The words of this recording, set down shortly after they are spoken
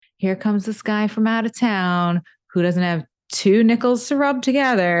here comes this guy from out of town who doesn't have two nickels to rub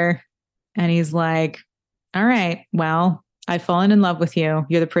together. And he's like, all right, well, I've fallen in love with you.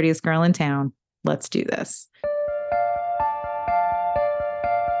 You're the prettiest girl in town. Let's do this.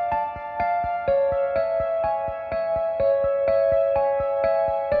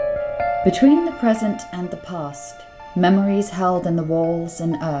 Between the present and the past, memories held in the walls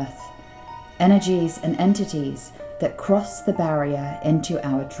and earth, energies and entities that cross the barrier into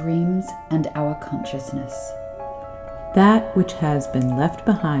our dreams and our consciousness. That which has been left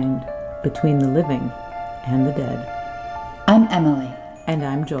behind between the living and the dead. I'm Emily. And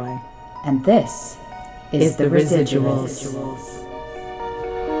I'm Joy. And this is The Residuals.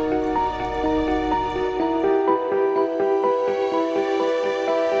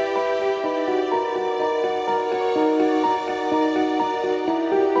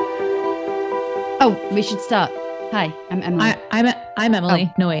 Oh, we should start. Hi, I'm Emily. I'm Emily.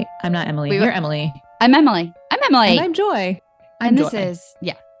 Oh. No, wait, I'm not Emily. You're Emily. I'm Emily. I'm Emily. And I'm Joy. This is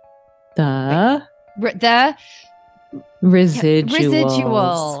The Residuals.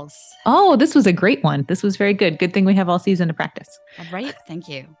 Residuals. Oh, this was a great one. This was very good. Good thing we have all season to practice. Right. Thank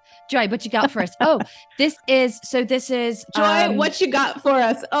you. Joy, what you got for us? Oh, this is Joy, what you got for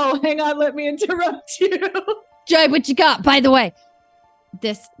us? Oh, hang on. Let me interrupt you. Joy, what you got? By the way,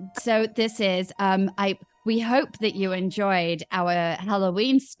 this is we hope that you enjoyed our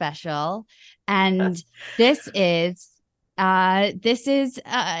Halloween special, and this is what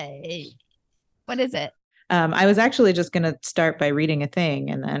is it? I was actually just going to start by reading a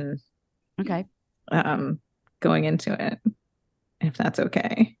thing and then going into it, if that's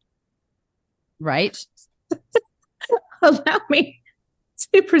okay. Right. Allow me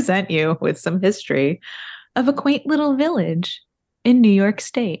to present you with some history of a quaint little village in New York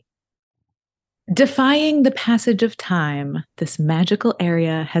State. Defying the passage of time, this magical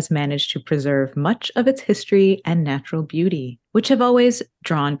area has managed to preserve much of its history and natural beauty, which have always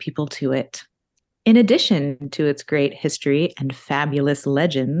drawn people to it. In addition to its great history and fabulous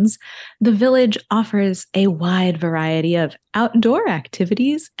legends, the village offers a wide variety of outdoor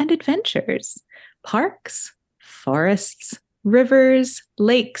activities and adventures. Parks, forests, rivers,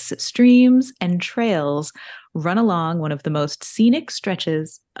 lakes, streams, and trails run along one of the most scenic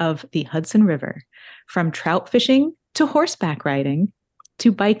stretches of the Hudson River, from trout fishing to horseback riding, to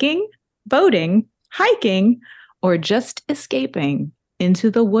biking, boating, hiking, or just escaping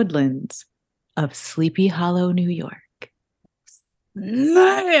into the woodlands of Sleepy Hollow, New York.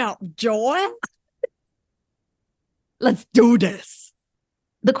 Now, Joy, let's do this.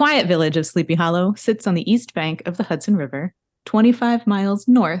 The quiet village of Sleepy Hollow sits on the east bank of the Hudson River, 25 miles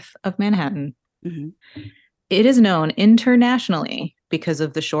north of Manhattan. Mm-hmm. It is known internationally because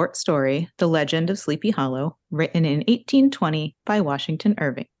of the short story, The Legend of Sleepy Hollow, written in 1820 by Washington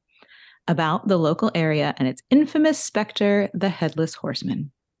Irving, about the local area and its infamous specter, the Headless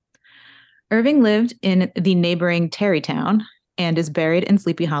Horseman. Irving lived in the neighboring Tarrytown and is buried in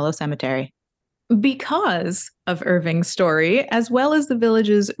Sleepy Hollow Cemetery. Because of Irving's story, as well as the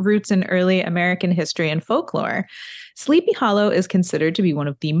village's roots in early American history and folklore, Sleepy Hollow is considered to be one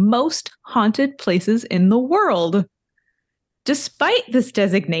of the most haunted places in the world. Despite this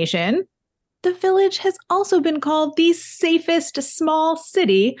designation, the village has also been called the safest small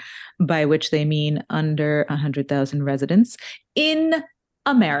city, by which they mean under 100,000 residents, in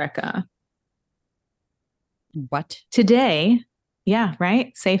America. What? Today, yeah,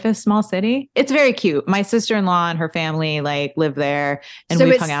 right? Safest small city. It's very cute. My sister-in-law and her family live there, and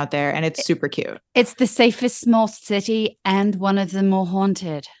we've hung out there, and it's super cute. It's the safest small city and one of the more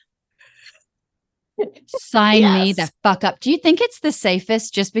haunted. Sign me the fuck up. Do you think it's the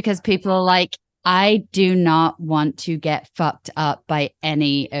safest just because people are like, I do not want to get fucked up by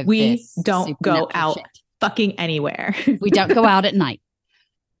any of this? We don't go out fucking anywhere. We don't go out at night.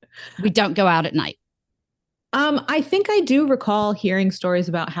 We don't go out at night. I think I do recall hearing stories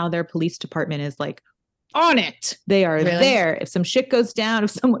about how their police department is like on it. They are there. If some shit goes down, if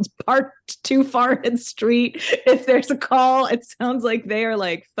someone's parked too far in the street, if there's a call, it sounds like they are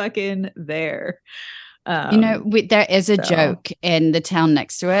like fucking there. There is a joke in the town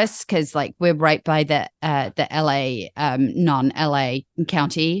next to us because like we're right by the LA non-LA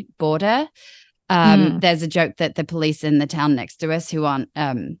county border. There's a joke that the police in the town next to us who aren't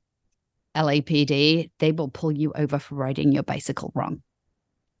LAPD, they will pull you over for riding your bicycle wrong.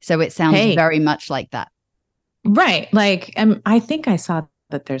 So it sounds very much like that. Right. Like, I think I saw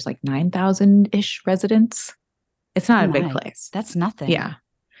that there's like 9,000-ish residents. It's not a big place. That's nothing. Yeah.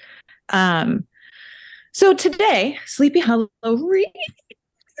 So today, Sleepy Hollow really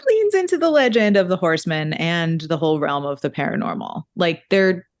leans into the legend of the horseman and the whole realm of the paranormal. Like,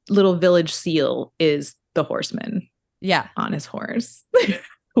 they're little village seal is the horseman Yeah. on his horse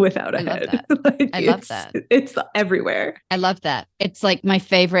without a head. I love that. It's everywhere. I love that. It's like my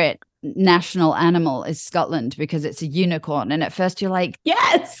favorite national animal is Scotland because it's a unicorn. And at first you're like,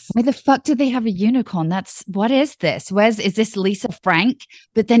 yes, why the fuck do they have a unicorn? What is this? Is this Lisa Frank?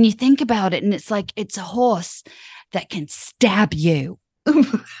 But then you think about it and it's like, it's a horse that can stab you.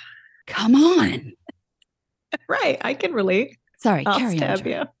 Come on. Right. I can relate. Sorry, I'll carry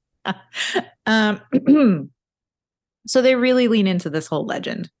stab on. you. So they really lean into this whole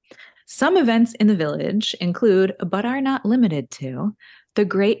legend. Some events in the village include, but are not limited to, the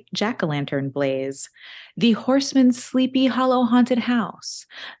Great Jack-o'-lantern Blaze, the Horseman's Sleepy Hollow Haunted House,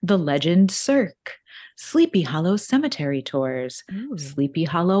 the Legend Cirque, Sleepy Hollow Cemetery Tours, Sleepy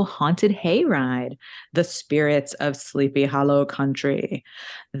Hollow Haunted Hayride, the Spirits of Sleepy Hollow Country,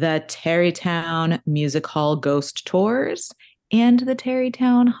 the Tarrytown Music Hall Ghost Tours, and the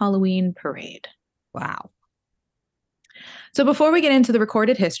Tarrytown Halloween Parade. Wow. So before we get into the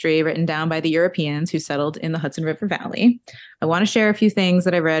recorded history written down by the Europeans who settled in the Hudson River Valley, I want to share a few things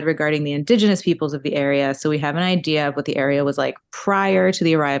that I read regarding the indigenous peoples of the area so we have an idea of what the area was like prior to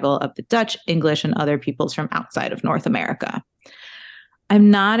the arrival of the Dutch, English, and other peoples from outside of North America. I'm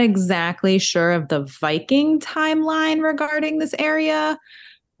not exactly sure of the Viking timeline regarding this area,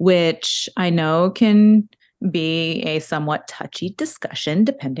 which I know can be a somewhat touchy discussion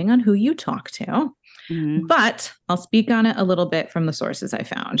depending on who you talk to. But I'll speak on it a little bit from the sources I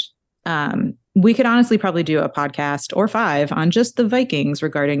found. We could honestly probably do a podcast or 5 on just the Vikings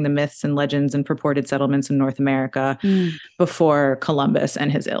regarding the myths and legends and purported settlements in North America before Columbus and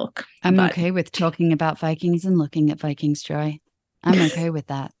his ilk. I'm okay with talking about Vikings and looking at Vikings, Joy. I'm okay with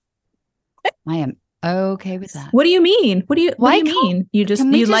that. I am okay with that. What do you mean? What do you mean?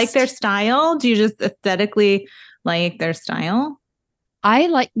 You like their style? Do you just aesthetically like their style? I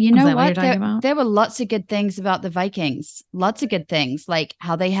like, you know what? There were lots of good things about the Vikings. Lots of good things, like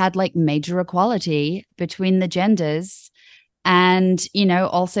how they had like major equality between the genders and, you know,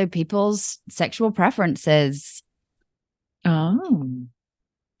 also people's sexual preferences. Oh.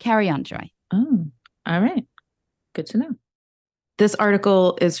 Carry on, Joy. Oh, all right. Good to know. This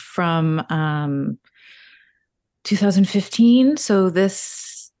article is from 2015. So this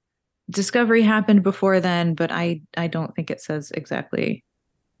discovery happened before then, but I don't think it says exactly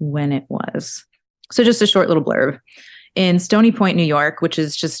when it was. So just a short little blurb. In Stony Point, New York, which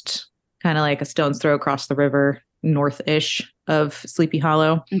is just kind of like a stone's throw across the river, north-ish of Sleepy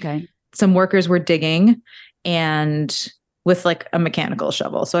Hollow. Okay. Some workers were digging and with like a mechanical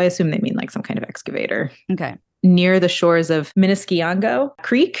shovel. So I assume they mean like some kind of excavator. Okay. Near the shores of Minneskiango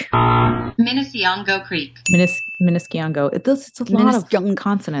Creek. Minneskiango Creek. Minneskiango. It's a lot of young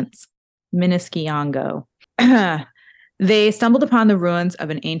consonants. Minneskiango. They stumbled upon the ruins of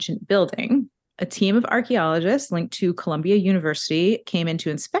an ancient building. A team of archaeologists linked to Columbia University came in to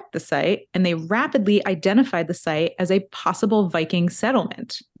inspect the site, and they rapidly identified the site as a possible Viking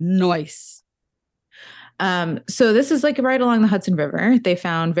settlement. Nice. So this is like right along the Hudson River. They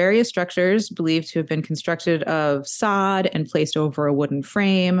found various structures believed to have been constructed of sod and placed over a wooden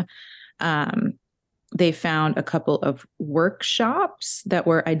frame. They found a couple of workshops that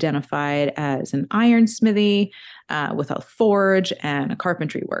were identified as an ironsmithy with a forge and a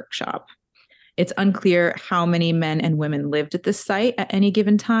carpentry workshop. It's unclear how many men and women lived at this site at any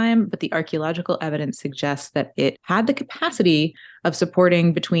given time, but the archaeological evidence suggests that it had the capacity of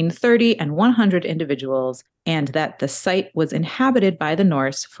supporting between 30 and 100 individuals, and that the site was inhabited by the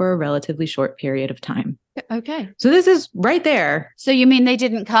Norse for a relatively short period of time. Okay. So this is right there. So you mean they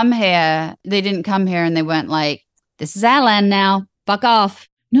didn't come here? They didn't come here and they weren't like, this is our land now. Fuck off.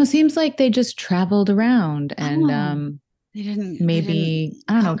 No, seems like they just traveled around and they didn't traded.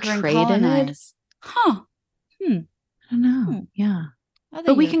 Huh. I don't know. Yeah.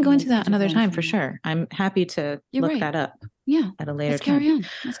 But we can go into that another time for sure. I'm happy to look that up. Yeah. At a later Let's time. carry on.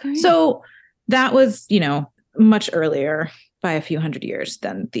 Let's carry on. So that was, much earlier by a few hundred years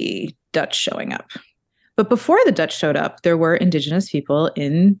than the Dutch showing up. But before the Dutch showed up, there were indigenous people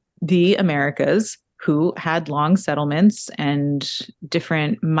in the Americas who had long settlements and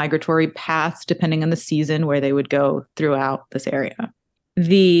different migratory paths depending on the season where they would go throughout this area.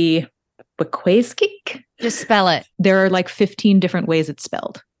 The Wecquaesgeek? Just spell it. There are like 15 different ways it's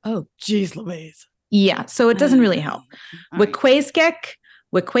spelled. Oh, geez, Louise. Yeah, so it doesn't really help. Wecquaesgeek,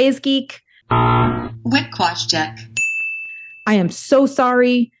 Wecquaesgeek. Wecquaesgeek. I am so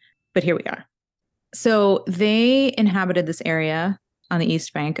sorry, but here we are. So they inhabited this area on the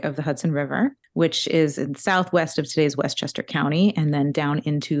east bank of the Hudson River, which is in southwest of today's Westchester County, and then down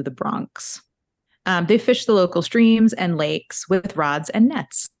into the Bronx. They fished the local streams and lakes with rods and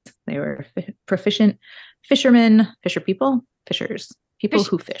nets. They were proficient fishermen, fishers, people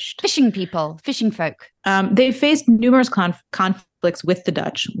who fished. Fishing people, fishing folk. They faced numerous conflicts with the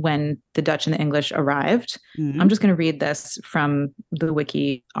Dutch when the Dutch and the English arrived. I'm just going to read this from the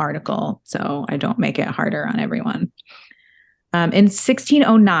wiki article so I don't make it harder on everyone. In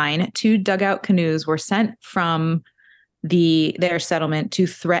 1609, 2 dugout canoes were sent from their settlement to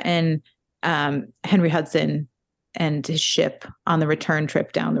threaten Henry Hudson and his ship on the return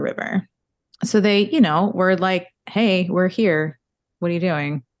trip down the river. So they, were like, hey, we're here. What are you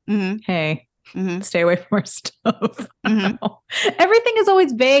doing? Hey, stay away from our stuff. Everything is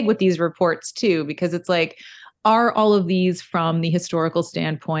always vague with these reports too, because it's like, are all of these from the historical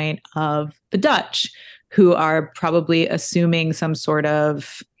standpoint of the Dutch, who are probably assuming some sort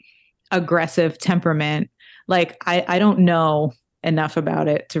of aggressive temperament? Like, I don't know enough about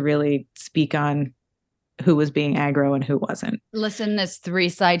it to really speak on who was being aggro and who wasn't. Listen, there's 3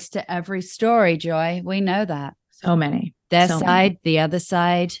 sides to every story, Joy. We know that. So many. Their side, the other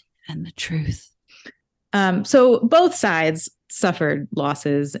side, and the truth. So both sides suffered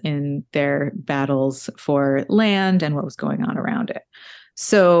losses in their battles for land and what was going on around it.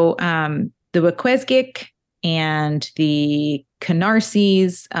 So the Wecquaesgeek and the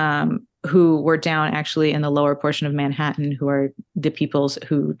Canarsies, who were down actually in the lower portion of Manhattan, who are the peoples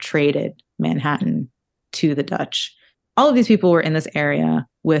who traded Manhattan to the Dutch. All of these people were in this area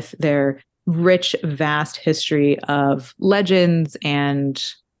with their rich, vast history of legends and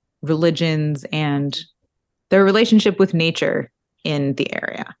religions and their relationship with nature in the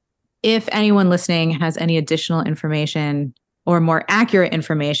area. If anyone listening has any additional information or more accurate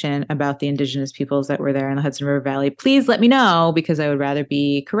information about the indigenous peoples that were there in the Hudson River Valley, please let me know, because I would rather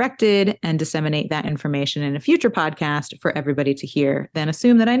be corrected and disseminate that information in a future podcast for everybody to hear than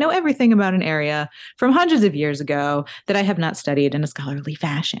assume that I know everything about an area from hundreds of years ago that I have not studied in a scholarly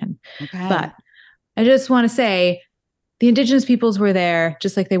fashion. Okay. But I just want to say the indigenous peoples were there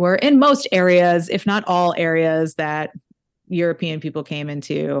just like they were in most areas, if not all areas that European people came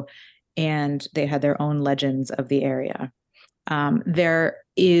into, and they had their own legends of the area. There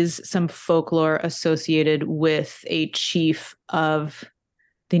is some folklore associated with a chief of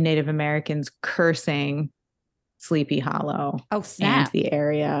the Native Americans cursing Sleepy Hollow and the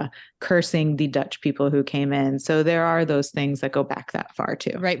area, cursing the Dutch people who came in. So there are those things that go back that far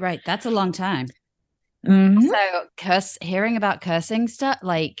too. Right. That's a long time. So hearing about cursing stuff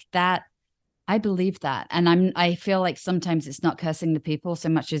like that, I believe that. And I feel like sometimes it's not cursing the people so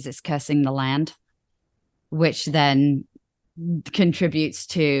much as it's cursing the land, which then contributes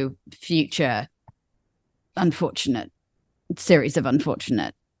to future series of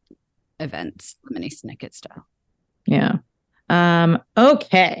unfortunate events, Mini Snicket style. Yeah.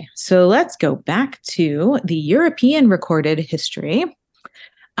 Okay. So let's go back to the European recorded history.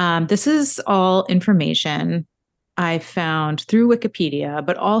 This is all information I found through Wikipedia,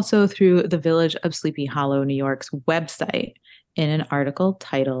 but also through the Village of Sleepy Hollow, New York's website, in an article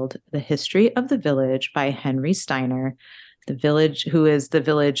titled "The History of the Village" by Henry Steiner, who is the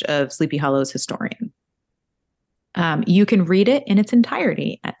Village of Sleepy Hollow's historian. You can read it in its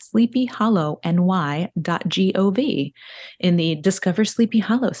entirety at sleepyhollowny.gov in the Discover Sleepy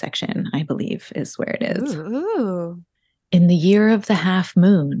Hollow section, I believe is where it is. Ooh. In the year of the half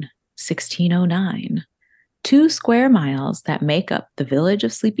moon, 1609, 2 square miles that make up the village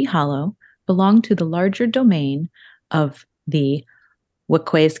of Sleepy Hollow belong to the larger domain of the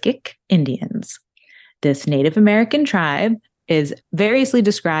Wecquaesgeek Indians. This Native American tribe is variously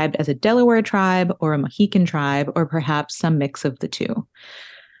described as a Delaware tribe or a Mohican tribe, or perhaps some mix of the two.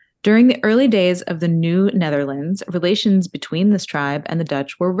 During the early days of the New Netherlands, relations between this tribe and the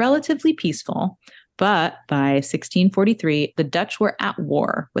Dutch were relatively peaceful, but by 1643, the Dutch were at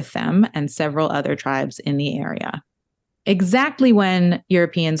war with them and several other tribes in the area. Exactly when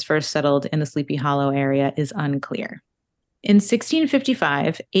Europeans first settled in the Sleepy Hollow area is unclear. In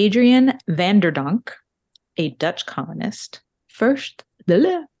 1655, Adrian van der Donck, a Dutch colonist, first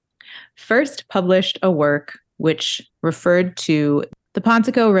published a work which referred to the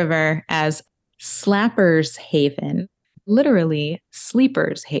Ponsongo River as Slappers Haven, literally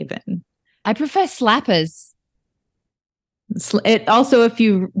Sleepers Haven. I prefer Slappers. It also,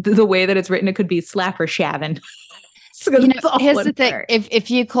 the way that it's written, it could be Slapper Shavin. Here's the thing: if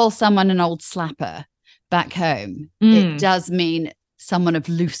you call someone an old slapper back home, it does mean someone of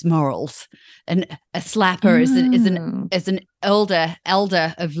loose morals, and a slapper is an elder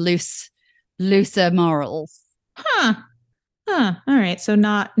of looser morals. Huh. Huh. All right. So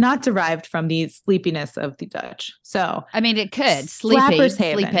not derived from the sleepiness of the Dutch. So I mean, it could. Slappers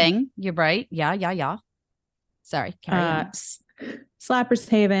Haven. Sleeping. You're right. Yeah. Sorry, carry on. Slappers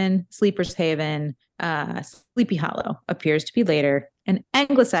Haven, Sleepers Haven, Sleepy Hollow appears to be later an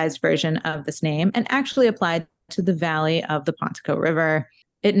anglicized version of this name and actually applied to the valley of the Pontico River.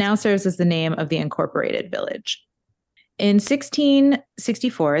 It now serves as the name of the incorporated village. In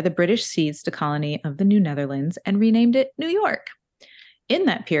 1664, the British seized a colony of the New Netherlands and renamed it New York. In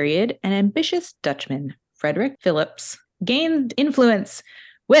that period, an ambitious Dutchman, Frederick Phillips, gained influence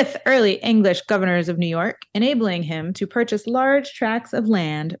with early English governors of New York, enabling him to purchase large tracts of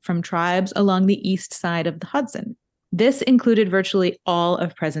land from tribes along the east side of the Hudson. This included virtually all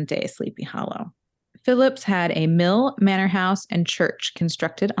of present-day Sleepy Hollow. Phillips had a mill, manor house, and church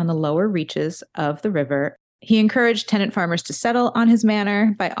constructed on the lower reaches of the river. He encouraged tenant farmers to settle on his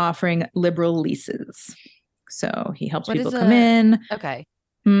manor by offering liberal leases. So he helps people come in. Okay.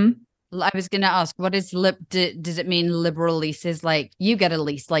 I was going to ask, what is does it mean liberal leases? Like you get a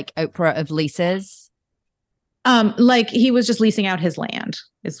lease, like Oprah of leases? Like he was just leasing out his land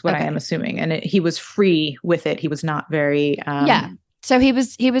is what I am assuming. And he was free with it. He was not very, So he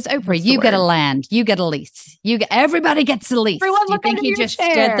was Oprah. You get a land, you get a lease. Everybody gets a lease. Everyone Do you think he just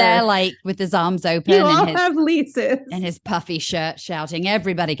stood there like with his arms open you all have leases and his puffy shirt shouting,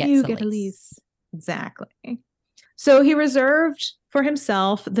 everybody gets a lease. Exactly. So he reserved for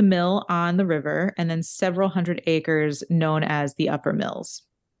himself the mill on the river and then several hundred acres known as the Upper Mills.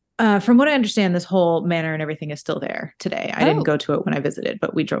 From what I understand, this whole manor and everything is still there today. I didn't go to it when I visited,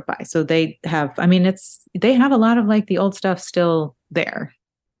 but we drove by. So they have, they have a lot of like the old stuff still there.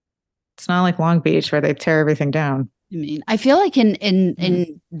 It's not like Long Beach where they tear everything down. I mean, I feel like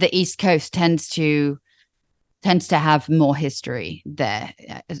in the East Coast tends to have more history there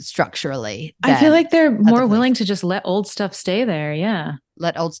structurally. I feel like they're more willing to just let old stuff stay there. Yeah.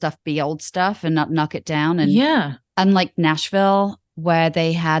 Let old stuff be old stuff and not knock it down. And yeah. Unlike Nashville, where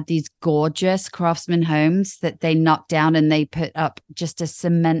they had these gorgeous craftsman homes that they knocked down and they put up just a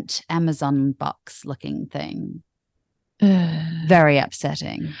cement Amazon box looking thing. Very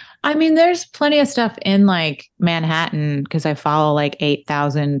upsetting. I mean, there's plenty of stuff in like Manhattan because I follow like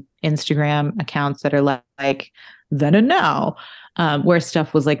 8,000 Instagram accounts that are like then and now, where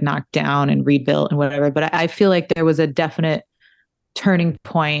stuff was like knocked down and rebuilt and whatever. But I feel like there was a definite turning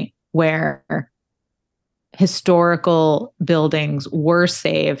point where historical buildings were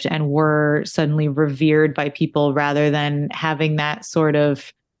saved and were suddenly revered by people rather than having that sort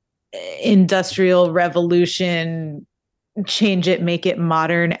of industrial revolution, change it, make it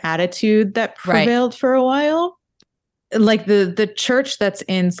modern attitude that prevailed for a while. Like the church that's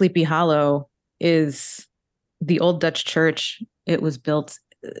in Sleepy Hollow is the old Dutch church. It was built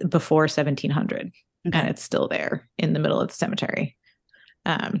before 1700 and it's still there in the middle of the cemetery.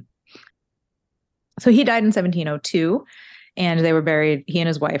 So he died in 1702 and he and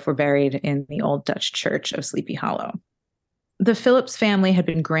his wife were buried in the old Dutch church of Sleepy Hollow. The Phillips family had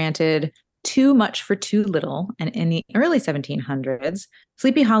been granted too much for too little, and in the early 1700s,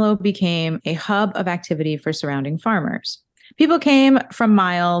 Sleepy Hollow became a hub of activity for surrounding farmers. People came from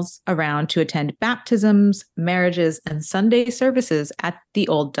miles around to attend baptisms, marriages, and Sunday services at the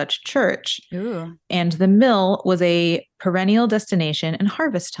old Dutch church. Ooh. And the mill was a perennial destination in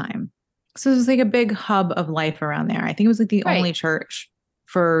harvest time. So it was like a big hub of life around there. I think it was like the only church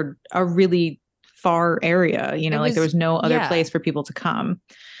for a really far area, like there was no other place for people to come.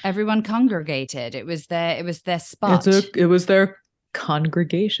 Everyone congregated. It was their spot. It was their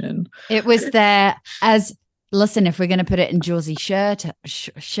congregation. It was their, listen, if we're going to put it in Jersey Shore,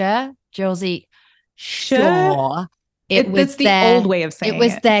 Jersey Shore, it's the old way of saying it. It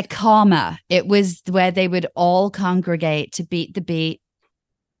was their karma. It was where they would all congregate to beat the beat.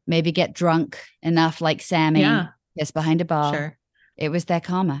 Maybe get drunk enough like Sammy. Yeah. Yes, behind a bar. Sure. It was their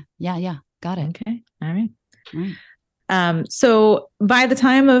karma. Yeah. Got it. Okay. All right. So by the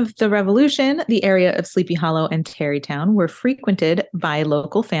time of the Revolution, the area of Sleepy Hollow and Tarrytown were frequented by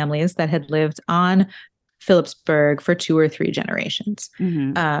local families that had lived on Phillipsburg for 2 or 3 generations.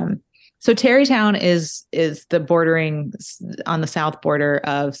 Mm-hmm. So Tarrytown is the bordering on the south border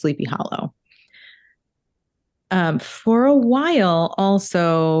of Sleepy Hollow. For a while,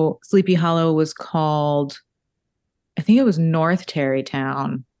 also, Sleepy Hollow was called, I think it was North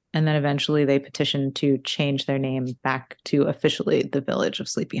Tarrytown. And then eventually they petitioned to change their name back to officially the village of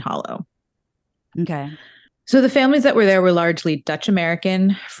Sleepy Hollow. Okay. So the families that were there were largely Dutch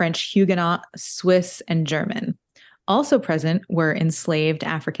American, French Huguenot, Swiss, and German. Also present were enslaved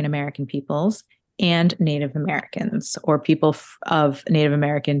African American peoples and Native Americans, or people of Native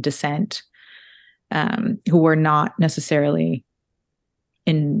American descent. who were not necessarily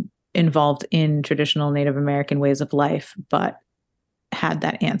involved in traditional Native American ways of life, but had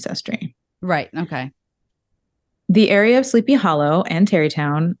that ancestry. Right. Okay. The area of Sleepy Hollow and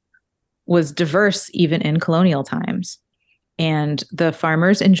Tarrytown was diverse even in colonial times. And the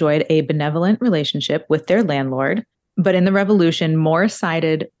farmers enjoyed a benevolent relationship with their landlord, but in the Revolution, more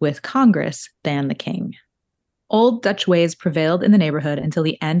sided with Congress than the king. Old Dutch ways prevailed in the neighborhood until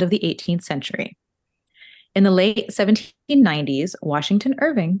the end of the 18th century. In the late 1790s, Washington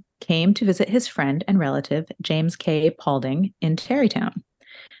Irving came to visit his friend and relative, James K. Paulding, in Tarrytown.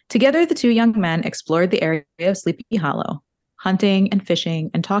 Together, the two young men explored the area of Sleepy Hollow, hunting and fishing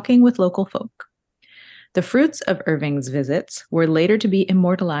and talking with local folk. The fruits of Irving's visits were later to be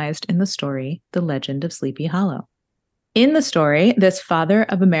immortalized in the story, The Legend of Sleepy Hollow. In the story, this father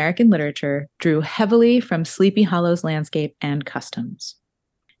of American literature drew heavily from Sleepy Hollow's landscape and customs.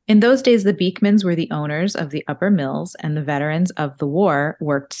 In those days, the Beekmans were the owners of the upper mills, and the veterans of the war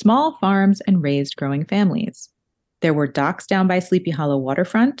worked small farms and raised growing families. There were docks down by Sleepy Hollow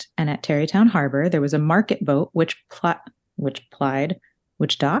waterfront, and at Tarrytown Harbor, there was a market boat which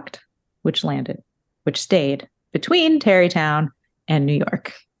stayed between Tarrytown and New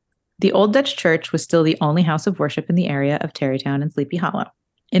York. The Old Dutch Church was still the only house of worship in the area of Tarrytown and Sleepy Hollow.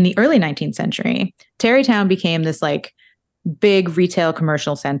 In the early 19th century, Tarrytown became this big retail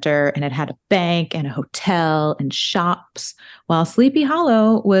commercial center, and it had a bank and a hotel and shops, while Sleepy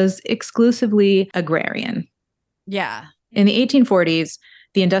Hollow was exclusively agrarian. Yeah. In the 1840s,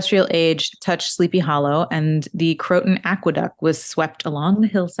 the industrial age touched Sleepy Hollow, and the Croton Aqueduct was swept along the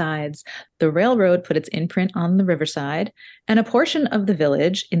hillsides. The railroad put its imprint on the riverside, and a portion of the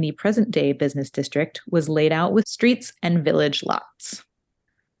village in the present-day business district was laid out with streets and village lots.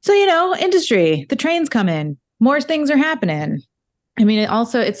 So, industry, the trains come in, more things are happening. I mean,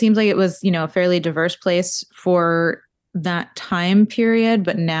 it seems like it was, a fairly diverse place for that time period,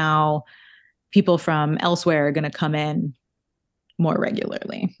 but now people from elsewhere are going to come in more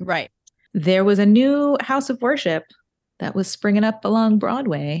regularly. Right. There was a new house of worship that was springing up along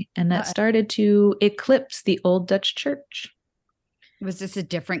Broadway, and that started to eclipse the Old Dutch Church. Was this a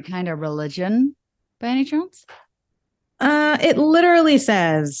different kind of religion by any chance? It literally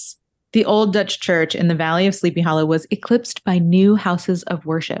says the Old Dutch Church in the Valley of Sleepy Hollow was eclipsed by new houses of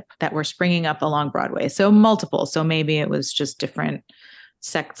worship that were springing up along Broadway. So multiple. So maybe it was just different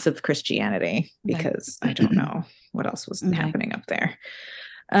sects of Christianity, because I don't know what else was happening up there.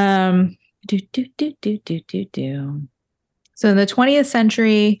 So in the 20th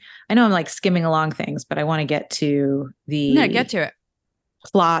century, I know I'm skimming along things, but I want to get to get to it.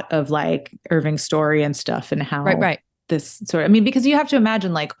 Plot of Irving's story and stuff, and how this sort of, because you have to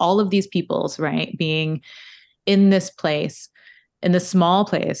imagine all of these peoples, right, being in this place, in this small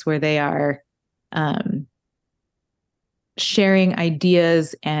place where they are sharing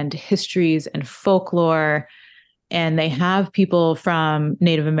ideas and histories and folklore, and they have people from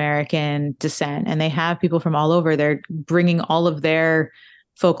Native American descent, and they have people from all over. They're bringing all of their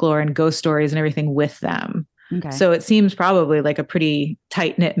folklore and ghost stories and everything with them. Okay. So it seems probably like a pretty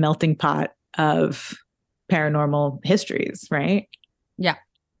tight-knit melting pot of paranormal histories, right? Yeah.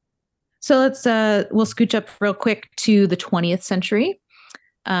 So we'll scooch up real quick to the 20th century.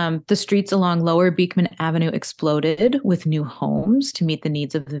 The streets along Lower Beekman Avenue exploded with new homes to meet the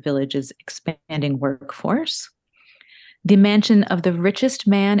needs of the village's expanding workforce. The mansion of the richest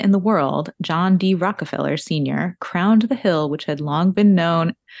man in the world, John D. Rockefeller Sr., crowned the hill which had long been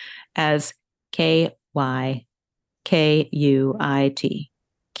known as Kykuit. Kykuit.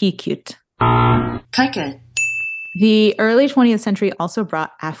 Kykuit. The early 20th century also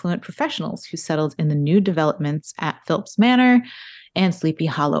brought affluent professionals who settled in the new developments at Phillips Manor and Sleepy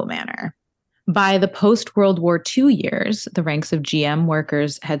Hollow Manor. By the post-World War II years, the ranks of GM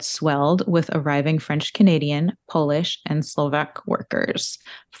workers had swelled with arriving French-Canadian, Polish, and Slovak workers,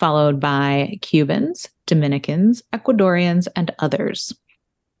 followed by Cubans, Dominicans, Ecuadorians, and others.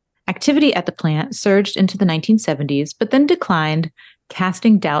 Activity at the plant surged into the 1970s, but then declined,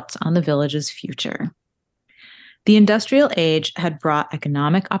 casting doubts on the village's future. The industrial age had brought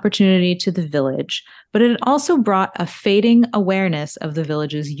economic opportunity to the village, but it also brought a fading awareness of the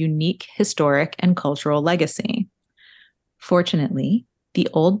village's unique historic and cultural legacy. Fortunately, the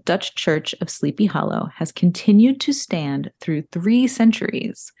Old Dutch Church of Sleepy Hollow has continued to stand through 3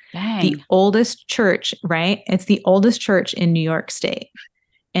 centuries. Dang. The oldest church, right? It's the oldest church in New York State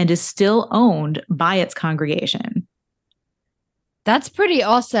and is still owned by its congregation. That's pretty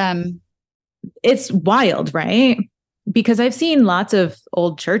awesome. It's wild, right? Because I've seen lots of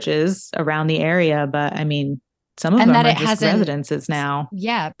old churches around the area, but Some of And them that are it just hasn't- residences now.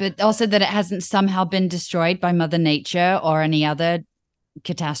 Yeah, but also that it hasn't somehow been destroyed by Mother Nature or any other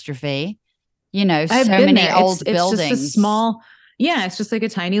catastrophe. You know, I've so been many there. old It's buildings. just a small, yeah, it's just like a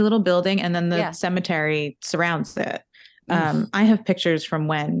tiny little building, and then the Yeah. cemetery surrounds it. Oof. I have pictures from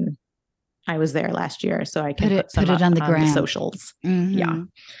when I was there last year, so I can put some put it up on the gram. socials. Mhm. Yeah.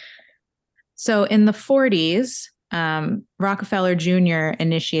 So in the 40s, Rockefeller Jr.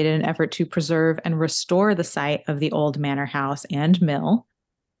 initiated an effort to preserve and restore the site of the old manor house and mill,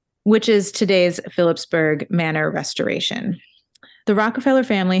 which is today's Phillipsburg Manor Restoration. The Rockefeller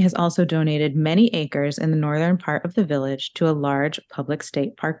family has also donated many acres in the northern part of the village to a large public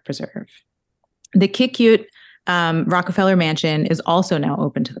state park preserve. The Kikute Rockefeller Mansion is also now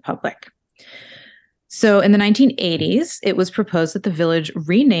open to the public. So in the 1980s, it was proposed that the village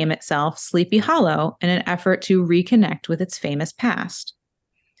rename itself Sleepy Hollow in an effort to reconnect with its famous past.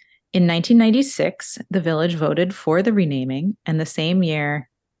 In 1996, the village voted for the renaming, and the same year,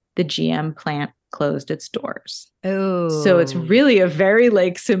 the GM plant closed its doors. Oh. So it's really a very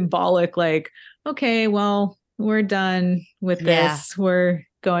like symbolic, like, okay, well, we're done with Yeah. this. We're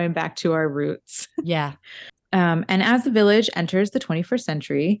going back to our roots. Yeah. And as the village enters the 21st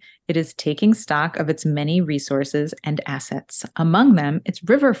century, it is taking stock of its many resources and assets. Among them, its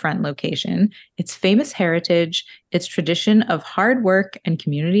riverfront location, its famous heritage, its tradition of hard work and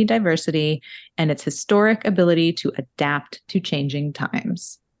community diversity, and its historic ability to adapt to changing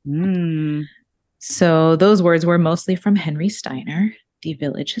times. Mm. So those words were mostly from Henry Steiner, the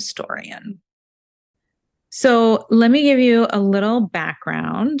village historian. So let me give you a little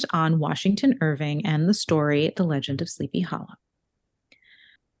background on Washington Irving and the story, The Legend of Sleepy Hollow.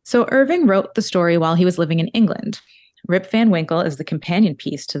 So Irving wrote the story while he was living in England. Rip Van Winkle is the companion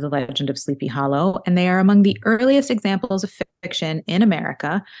piece to The Legend of Sleepy Hollow, and they are among the earliest examples of fiction in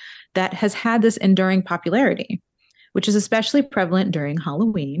America that has had this enduring popularity, which is especially prevalent during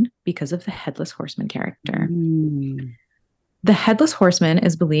Halloween because of the Headless Horseman character. Mm. The Headless Horseman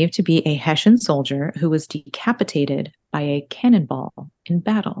is believed to be a Hessian soldier who was decapitated by a cannonball in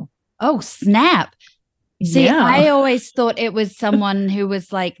battle. Oh, snap. See, Yeah. I always thought it was someone who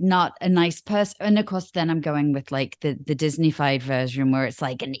was like not a nice person. And of course, then I'm going with like the Disney-fied version where it's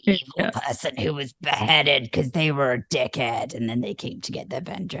like an evil person who was beheaded because they were a dickhead and then they came to get their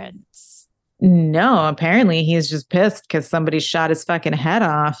vengeance. No, apparently he's just pissed because somebody shot his fucking head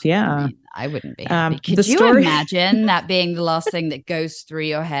off. Yeah. I mean, I wouldn't be happy. Could the you story- imagine that being the last thing that goes through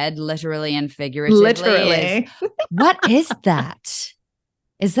your head, literally and figuratively? Literally. What is that?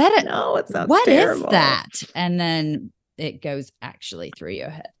 Is that a No, it sounds what is terrible. that? And then it goes actually through your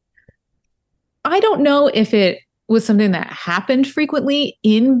head. I don't know if it was something that happened frequently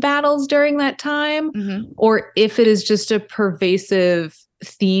in battles during that time, or if it is just a pervasive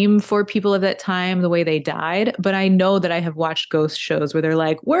theme for people of that time, the way they died. But I know that I have watched ghost shows where they're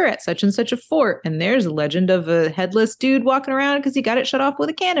like, we're at such and such a fort, and there's a legend of a headless dude walking around because he got it shut off with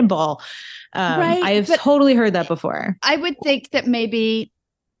a cannonball. Right, I have but totally heard that before. I would think that maybe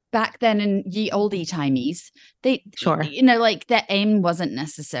back then in ye oldie timies, they Sure. you know, like their aim wasn't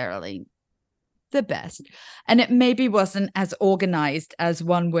necessarily the best. And it maybe wasn't as organized as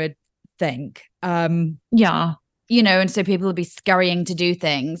one would think. Yeah. You know, and so people would be scurrying to do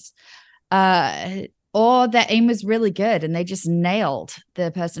things. Or their aim was really good and they just nailed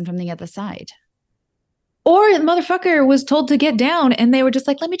the person from the other side. Or the motherfucker was told to get down and they were just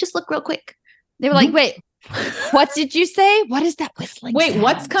like, let me just look real quick. They were like, wait, what did you say? What is that whistling Wait, sound?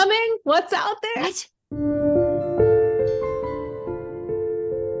 what's coming? What's out there? What?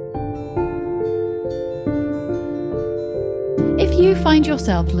 If you find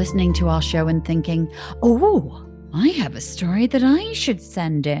yourself listening to our show and thinking, oh, I have a story that I should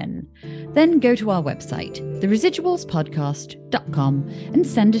send in, then go to our website, theresidualspodcast.com, and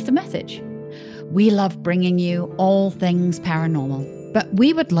send us a message. We love bringing you all things paranormal, but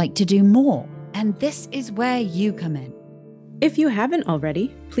we would like to do more, and this is where you come in. If you haven't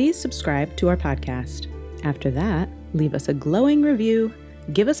already, please subscribe to our podcast. After that, leave us a glowing review,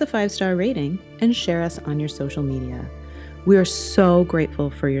 give us a 5-star rating, and share us on your social media. We are so grateful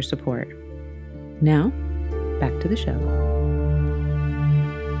for your support. Now, back to the show.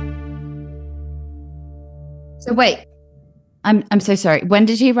 So wait, I'm so sorry. When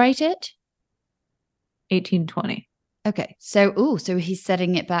did he write it? 1820. Okay, so he's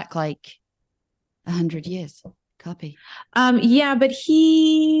setting it back like 100 years. Copy. Yeah, but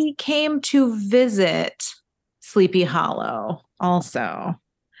he came to visit Sleepy Hollow also.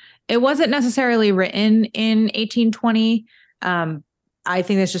 It wasn't necessarily written in 1820, I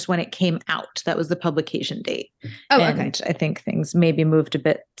think that's just when it came out. That was the publication date. Oh, and okay. I think things maybe moved a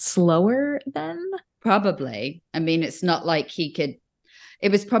bit slower then. Probably. I mean, it's not like it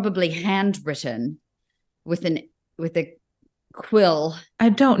was probably handwritten with a quill. I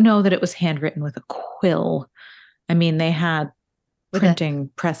don't know that it was handwritten with a quill. I mean, they had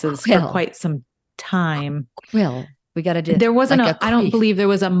printing presses for quite some time. Quill. We got to do. There wasn't I don't believe there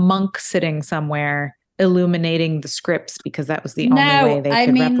was a monk sitting somewhere illuminating the scripts because that was the only way they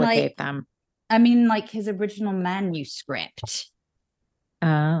could replicate them. I mean, like his original manuscript.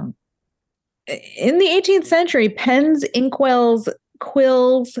 In the 18th century, pens, inkwells,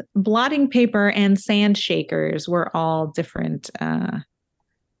 quills, blotting paper, and sand shakers were all different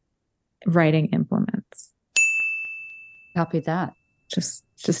writing implements. Copy that.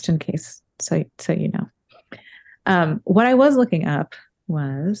 Just in case, so you know. What I was looking up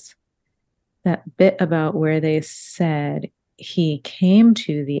was that bit about where they said he came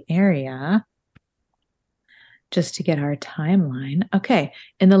to the area, just to get our timeline. Okay.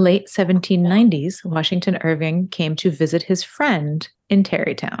 In the late 1790s, Washington Irving came to visit his friend in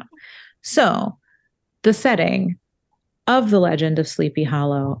Tarrytown. So the setting of the legend of Sleepy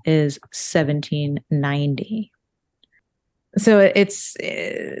Hollow is 1790. So it's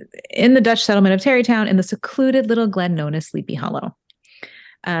in the Dutch settlement of Tarrytown in the secluded little glen known as Sleepy Hollow.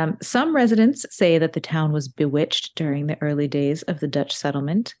 Some residents say that the town was bewitched during the early days of the Dutch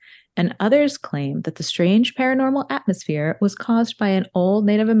settlement, and others claim that the strange paranormal atmosphere was caused by an old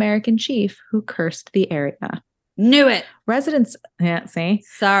Native American chief who cursed the area. Knew it. Residents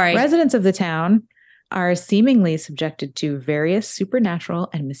of the town are seemingly subjected to various supernatural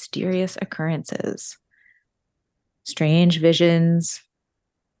and mysterious occurrences. Strange visions,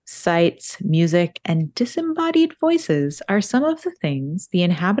 sights, music, and disembodied voices are some of the things the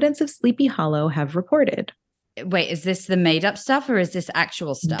inhabitants of Sleepy Hollow have reported. Wait, is this the made-up stuff or is this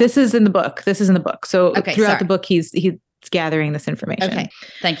actual stuff? This is in the book. So throughout the book, he's gathering this information. Okay,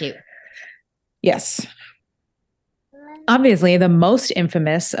 thank you. Yes. Obviously, the most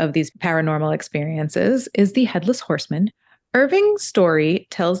infamous of these paranormal experiences is the Headless Horseman. Irving's story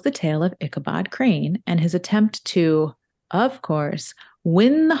tells the tale of Ichabod Crane and his attempt to, of course,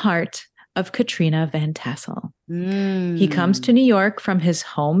 win the heart of Katrina Van Tassel. He comes to New York from his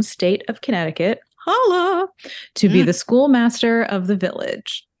home state of Connecticut, holla, to be the schoolmaster of the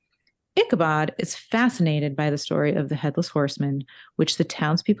village. Ichabod is fascinated by the story of the Headless Horseman, which the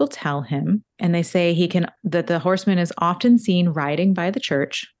townspeople tell him, and they say that the horseman is often seen riding by the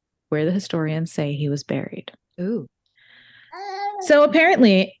church, where the historians say he was buried. Ooh. So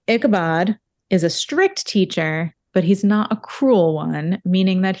apparently, Ichabod is a strict teacher, but he's not a cruel one,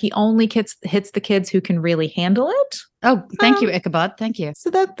 meaning that he only hits the kids who can really handle it. Oh, thank you, Ichabod. Thank you.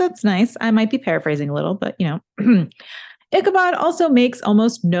 So that's nice. I might be paraphrasing a little, but Ichabod also makes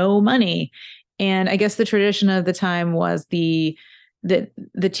almost no money. And I guess the tradition of the time was the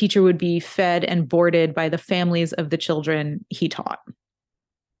teacher would be fed and boarded by the families of the children he taught.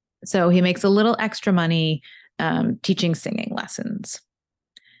 So he makes a little extra money teaching singing lessons.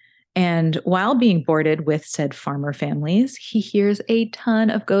 And while being boarded with said farmer families, he hears a ton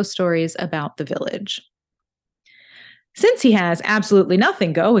of ghost stories about the village. Since he has absolutely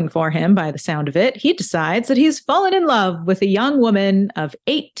nothing going for him by the sound of it, he decides that he's fallen in love with a young woman of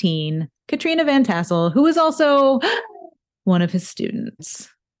 18, Katrina Van Tassel, who is also one of his students.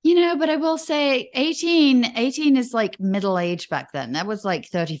 But I will say 18 is like middle age back then. That was like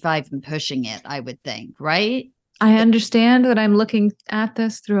 35 and pushing it, I would think, right? I understand that I'm looking at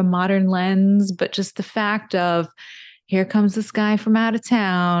this through a modern lens, but just the fact of here comes this guy from out of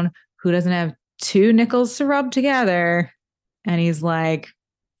town who doesn't have two nickels to rub together. And he's like,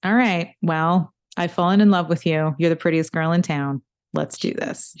 all right, well, I've fallen in love with you. You're the prettiest girl in town. Let's do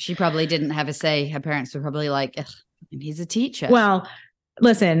this. She probably didn't have a say. Her parents were probably like, he's a teacher. Well,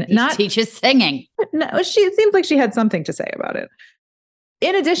 listen, he teaches singing. No, it seems like she had something to say about it.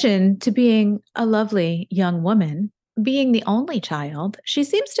 In addition to being a lovely young woman, being the only child, she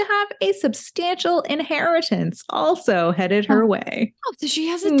seems to have a substantial inheritance also headed her way. Oh, so she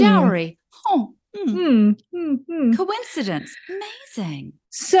has a dowry. Coincidence. Amazing.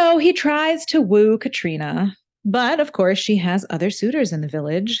 So he tries to woo Katrina, but of course she has other suitors in the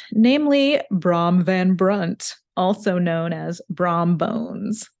village, namely Brom Van Brunt, also known as Brom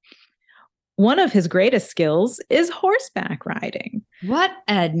Bones. One of his greatest skills is horseback riding. What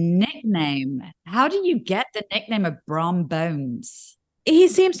a nickname. How do you get the nickname of Brom Bones? He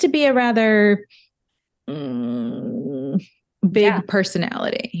seems to be a rather big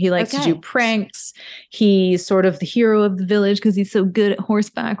personality. He likes to do pranks. He's sort of the hero of the village because he's so good at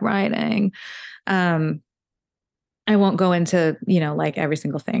horseback riding. And I won't go into, like every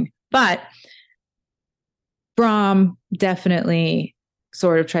single thing, but Brahm definitely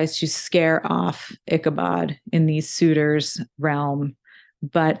sort of tries to scare off Ichabod in these suitors' realm,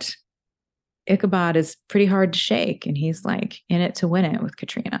 but Ichabod is pretty hard to shake, and he's like in it to win it with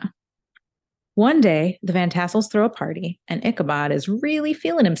Katrina. One day, the Van Tassels throw a party, and Ichabod is really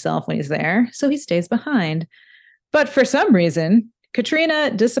feeling himself when he's there, so he stays behind. But for some reason,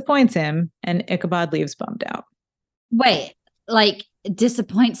 Katrina disappoints him, and Ichabod leaves bummed out. Wait, like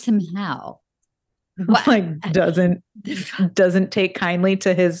disappoints him how? What? Like doesn't take kindly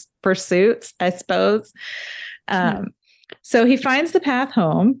to his pursuits, I suppose. So he finds the path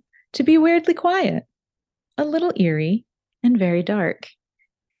home to be weirdly quiet, a little eerie, and very dark.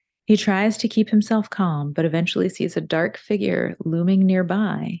 He tries to keep himself calm, but eventually sees a dark figure looming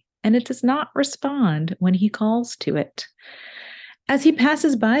nearby, and it does not respond when he calls to it. As he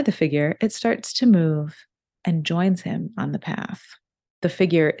passes by the figure, it starts to move and joins him on the path. The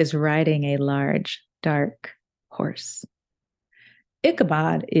figure is riding a large, dark horse.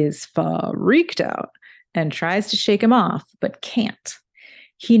 Ichabod is freaked out and tries to shake him off, but can't.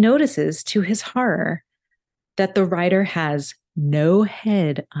 He notices, to his horror, that the rider has no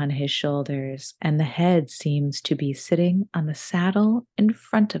head on his shoulders, and the head seems to be sitting on the saddle in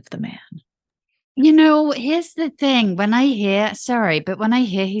front of the man. Here's the thing. When I hear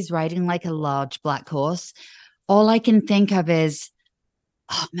he's riding like a large black horse, all I can think of is,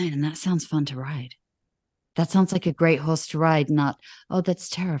 oh man, that sounds fun to ride. That sounds like a great horse to ride, not, oh, that's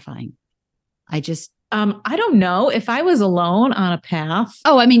terrifying. I don't know if I was alone on a path.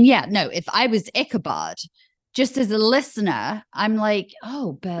 Oh, I mean, yeah, no, if I was Ichabod, just as a listener, I'm like,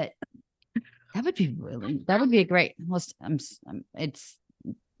 oh, but that would be a great horse.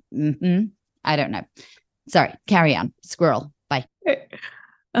 I don't know. Sorry, carry on. Squirrel. Bye.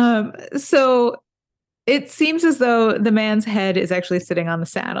 So it seems as though the man's head is actually sitting on the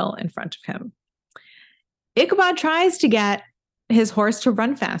saddle in front of him. Ichabod tries to get his horse to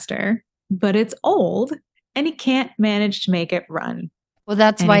run faster, but it's old and he can't manage to make it run. Well,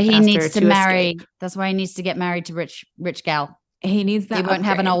 that's why he needs to marry. Escape. That's why he needs to get married to rich gal. He needs that. He won't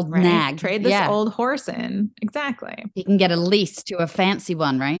have an old nag. Trade this old horse in. Exactly. He can get a lease to a fancy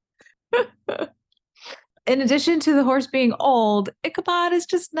one, right? In addition to the horse being old, Ichabod is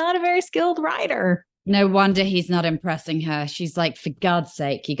just not a very skilled rider. No wonder he's not impressing her. She's like, for God's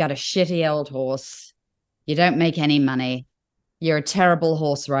sake, you got a shitty old horse. You don't make any money. You're a terrible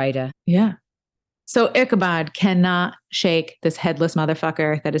horse rider. Yeah. So Ichabod cannot shake this headless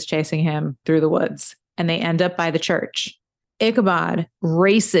motherfucker that is chasing him through the woods, and they end up by the church. Ichabod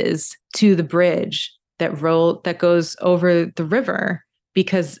races to the bridge that goes over the river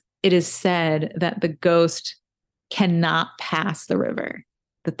because it is said that the ghost cannot pass the river,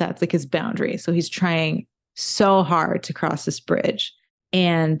 that's like his boundary. So he's trying so hard to cross this bridge.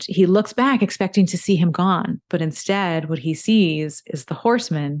 And he looks back expecting to see him gone. But instead, what he sees is the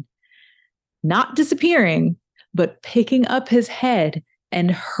horseman not disappearing, but picking up his head and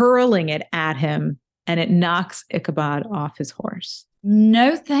hurling it at him. And it knocks Ichabod off his horse.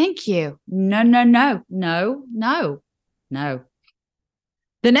 No, thank you. No.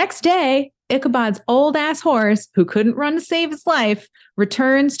 The next day, Ichabod's old-ass horse, who couldn't run to save his life,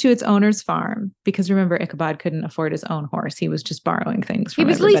 returns to its owner's farm. Because remember, Ichabod couldn't afford his own horse. He was just borrowing things from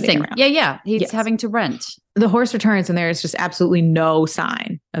everybody leasing. Around. Yeah. He's having to rent. The horse returns, and there is just absolutely no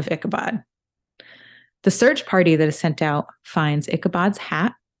sign of Ichabod. The search party that is sent out finds Ichabod's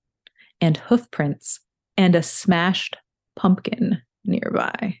hat and hoof prints and a smashed pumpkin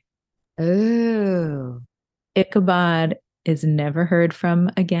nearby. Oh. Ichabod is never heard from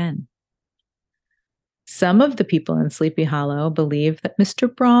again. Some of the people in Sleepy Hollow believe that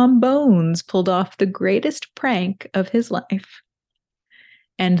Mr. Brom Bones pulled off the greatest prank of his life,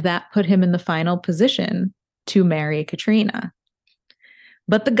 and that put him in the final position to marry Katrina.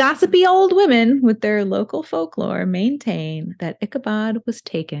 But the gossipy old women with their local folklore maintain that Ichabod was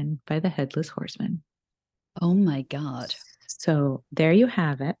taken by the Headless Horseman. Oh my God. So there you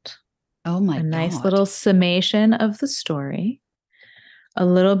have it. Oh my God. A nice little summation of the story, a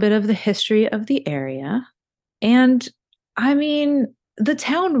little bit of the history of the area. And I mean, the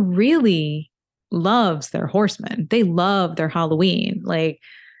town really loves their horsemen. They love their Halloween. Like,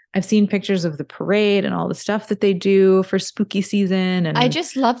 I've seen pictures of the parade and all the stuff that they do for spooky season. And I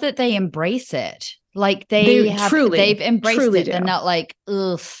just love that they embrace it. Like they've embraced it. They're not like,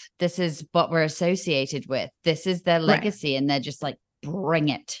 ugh, this is what we're associated with. This is their legacy. Right. And they're just like, bring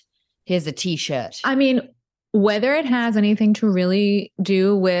it. Here's a t-shirt. I mean, whether it has anything to really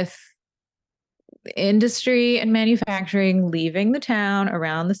do with industry and manufacturing leaving the town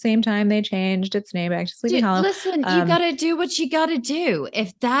around the same time they changed its name back to Sleepy Dude, Hollow. listen, you got to do what you got to do.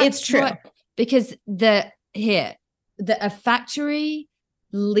 If that's it's true. because a factory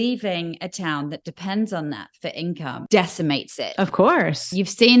leaving a town that depends on that for income decimates it. Of course. You've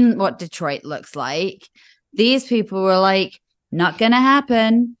seen what Detroit looks like. These people were like, not going to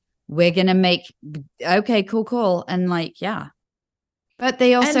happen. We're going to make, okay, cool. And like, yeah. But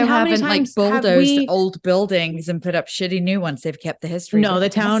they also haven't like bulldozed old buildings and put up shitty new ones. They've kept the history. No, the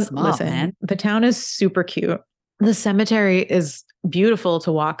town, listen, the town is super cute. The cemetery is beautiful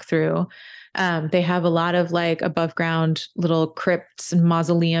to walk through. They have a lot of like above ground little crypts and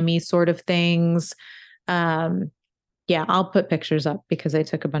mausoleum-y sort of things. Yeah, I'll put pictures up because I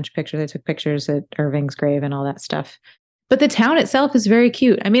took a bunch of pictures. I took pictures at Irving's grave and all that stuff. But the town itself is very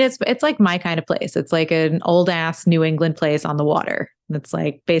cute. I mean, it's like my kind of place. It's like an old ass New England place on the water. That's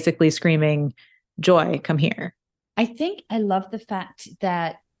like basically screaming, joy, come here. I think I love the fact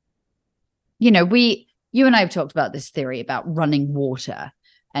that, you and I have talked about this theory about running water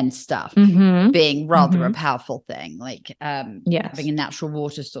and stuff being rather a powerful thing, like having a natural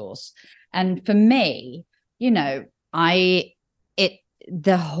water source. And for me,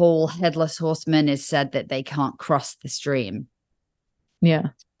 the whole headless horseman is said that they can't cross the stream. Yeah.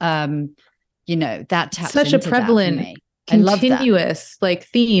 That taps such into a prevalent, continuous like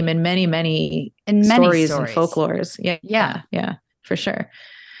theme in many stories and folklores. Yeah, for sure.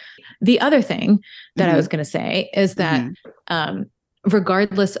 The other thing that I was going to say is that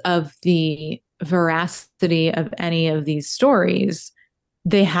regardless of the veracity of any of these stories,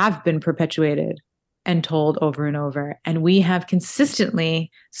 they have been perpetuated and told over and over. And we have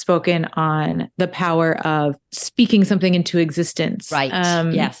consistently spoken on the power of speaking something into existence. Right.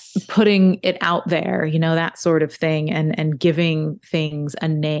 Yes. Putting it out there, that sort of thing, and giving things a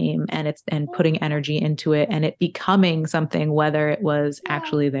name and putting energy into it and it becoming something, whether it was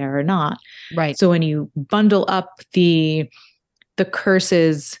actually there or not. Right. So when you bundle up the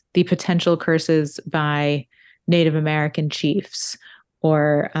curses, the potential curses by Native American chiefs,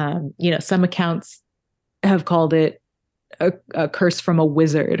 or, some accounts have called it a curse from a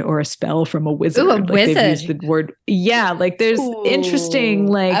wizard or a spell from a wizard. Ooh, a wizard. They've used the word. Yeah. Like there's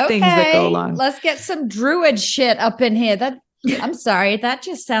interesting things that go along. Let's get some druid shit up in here. I'm sorry. That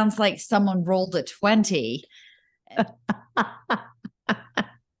just sounds like someone rolled a 20.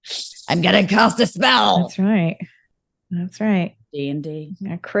 I'm going to cast a spell. That's right. D&D.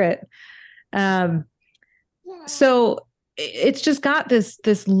 A crit. So it's just got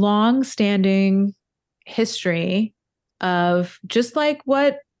this long-standing history of just like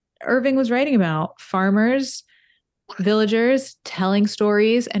what Irving was writing about, farmers, villagers telling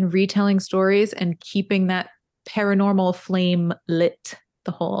stories and retelling stories and keeping that paranormal flame lit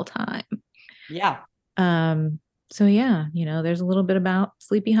the whole time. Yeah. So yeah, there's a little bit about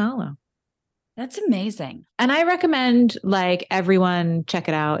Sleepy Hollow. That's amazing. And I recommend like everyone check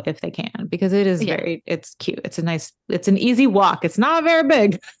it out if they can, because it is it's cute. It's an easy walk. It's not very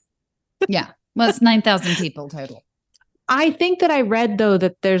big. Yeah. Well, it's 9,000 people total. I think that I read though,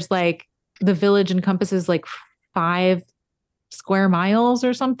 that there's like the village encompasses like 5 square miles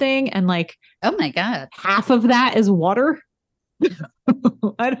or something. And like, oh my God, half of that is water. It's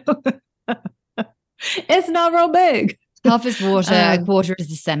not real big. Half is water, a quarter is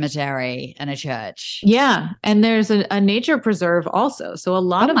a cemetery and a church. Yeah. And there's a nature preserve also. So a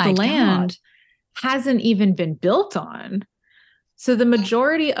lot of the land hasn't even been built on. So the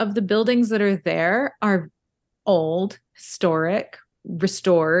majority of the buildings that are there are old, historic,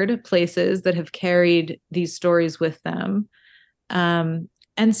 restored places that have carried these stories with them. And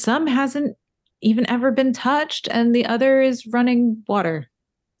some hasn't even ever been touched. And the other is running water.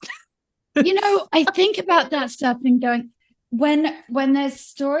 I think about that stuff and going, when there's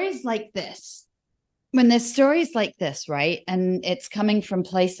stories like this, right? And it's coming from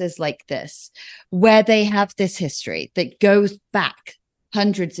places like this, where they have this history that goes back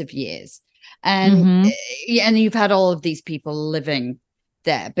hundreds of years. And you've had all of these people living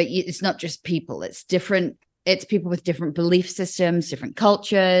there, but it's not just people, it's people with different belief systems, different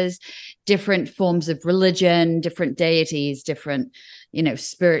cultures, different forms of religion, different deities, different,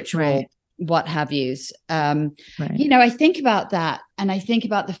 spiritual, what have yous. I think about that, and I think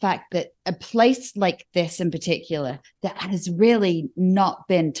about the fact that a place like this in particular that has really not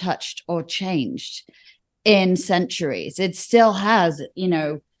been touched or changed in centuries, it still has,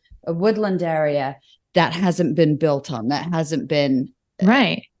 a woodland area that hasn't been built on, that hasn't been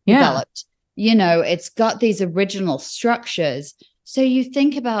developed. It's got these original structures. So you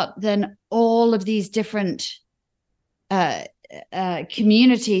think about then all of these different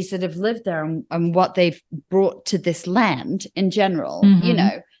communities that have lived there and what they've brought to this land in general.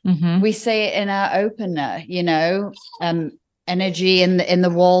 We say it in our opener, energy in the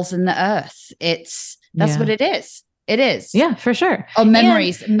walls and the earth. That's what it is. It is. Yeah, for sure. Oh,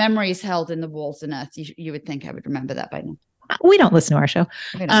 memories held in the walls and earth. You would think I would remember that by now. We don't listen to our show.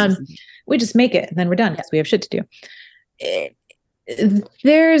 We just make it and then we're done because we have shit to do.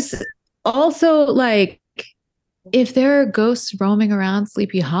 There's also like, if there are ghosts roaming around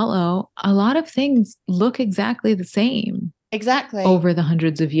Sleepy Hollow, a lot of things look exactly the same. Exactly. Over the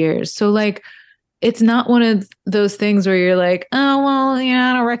hundreds of years. So like, it's not one of those things where you're like, oh, well,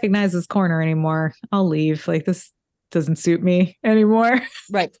 I don't recognize this corner anymore. I'll leave. Like, this doesn't suit me anymore.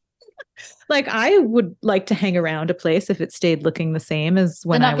 Right. Like, I would like to hang around a place if it stayed looking the same as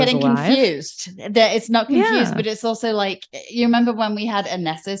when I was alive. They're not getting confused. It's not confused, but it's also like, you remember when we had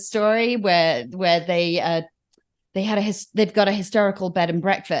Anessa's story where they've got a historical bed and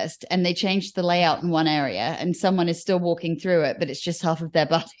breakfast and they changed the layout in one area and someone is still walking through it, but it's just half of their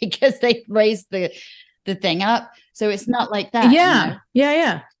body because they raised the thing up. So it's not like that.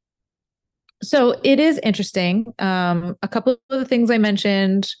 Yeah. So it is interesting. A couple of the things I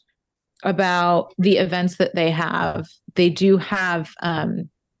mentioned about the events that they have, they do have the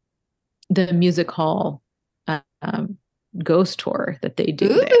music hall ghost tour that they do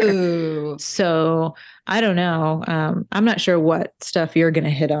there. So I don't know. I'm not sure what stuff you're going to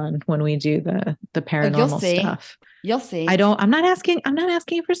hit on when we do the paranormal stuff. You'll see. I'm not asking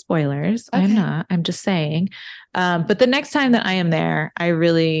for spoilers. Okay. I'm just saying. But the next time that I am there, I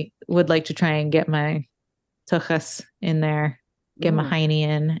really would like to try and get my tuchus in there, get my hiney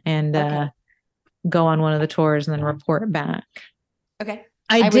in and go on one of the tours and then report back. Okay.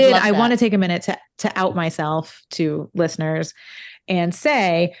 I want to take a minute to out myself to listeners and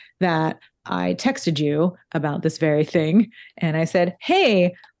say that I texted you about this very thing. And I said,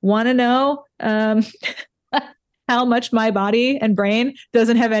 hey, want to know how much my body and brain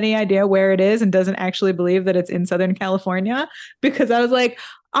doesn't have any idea where it is and doesn't actually believe that it's in Southern California? Because I was like,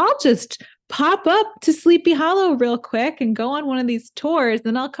 I'll just pop up to Sleepy Hollow real quick and go on one of these tours.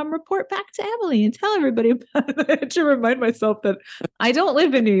 Then I'll come report back to Emily and tell everybody about it to remind myself that I don't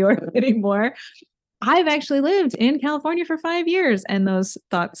live in New York anymore. I've actually lived in California for 5 years and those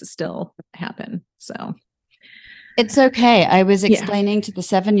thoughts still happen. So it's okay. I was explaining to the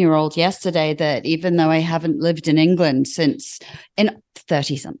 7-year-old yesterday that even though I haven't lived in England since in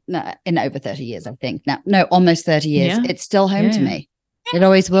over 30 years, I think now, no, almost 30 years, it's still home to me. It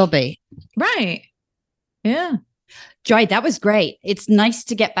always will be. Right. Yeah. Joy, that was great. It's nice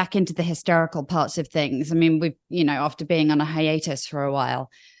to get back into the historical parts of things. I mean, we've, after being on a hiatus for a while,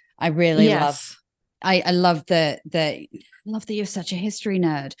 I really love, I love that you're such a history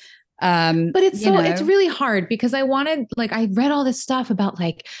nerd. But it's it's really hard because I read all this stuff about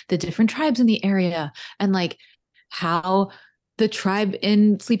like the different tribes in the area and like how the tribe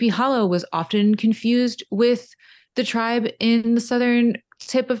in Sleepy Hollow was often confused with the tribe in the southern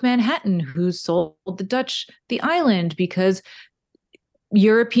tip of Manhattan who sold the Dutch the island because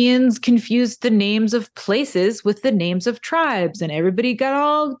Europeans confused the names of places with the names of tribes and everybody got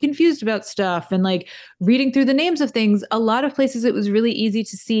all confused about stuff. And like reading through the names of things, a lot of places it was really easy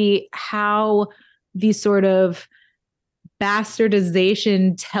to see how the sort of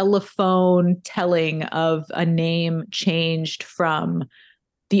bastardization telephone telling of a name changed from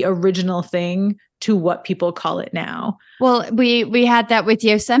the original thing to what people call it now. Well, we had that with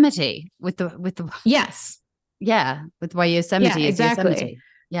Yosemite with the yes. Yeah, with why Yosemite is exactly. Yosemite.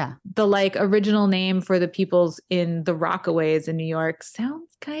 Yeah. The like original name for the peoples in the Rockaways in New York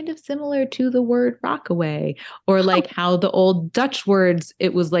sounds kind of similar to the word Rockaway, or like how the old Dutch words,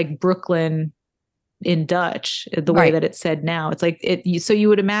 it was like Brooklyn in Dutch, the way that it's said now. It's like so you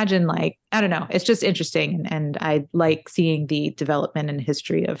would imagine like, I don't know, it's just interesting. And I like seeing the development and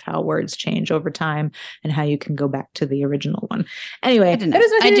history of how words change over time and how you can go back to the original one. Anyway, that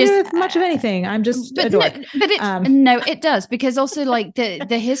doesn't have to do with much of anything. I'm just a dork. No, it does, because also like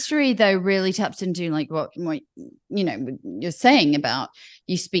the history though really taps into like what you're saying about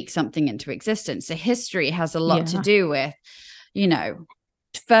you speak something into existence. So history has a lot to do with,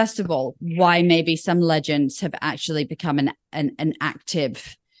 first of all, why maybe some legends have actually become an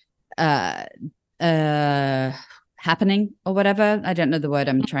active happening or whatever. I don't know the word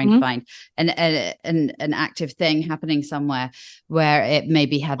I'm trying to find. An active thing happening somewhere where it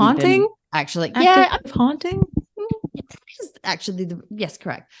maybe hadn't haunting? Been actually. Active haunting? Actually, yes,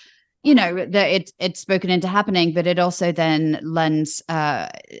 correct. That it's spoken into happening, but it also then lends a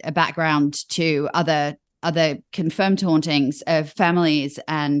background to other other confirmed hauntings of families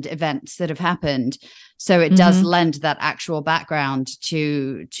and events that have happened. So it does lend that actual background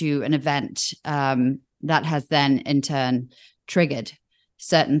to an event that has then in turn triggered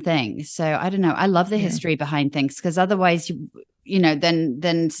certain things. So I don't know. I love the history behind things, because otherwise,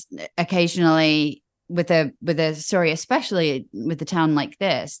 then occasionally with a story, especially with a town like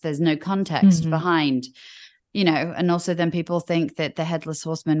this, there's no context behind, and also then people think that the Headless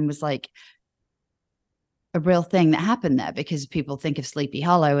Horseman was like a real thing that happened there, because people think of Sleepy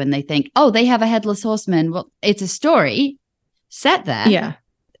Hollow and they think, oh, they have a Headless Horseman. Well, it's a story set there. Yeah.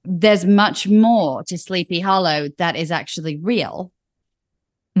 There's much more to Sleepy Hollow that is actually real.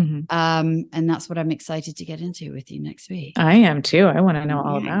 And that's what I'm excited to get into with you next week. I am too. I want to know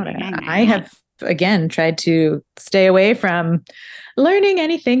all about it. I have, again, tried to stay away from learning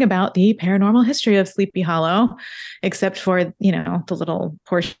anything about the paranormal history of Sleepy Hollow, except for, the little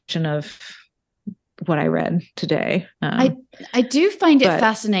portion of what I read today. I do find it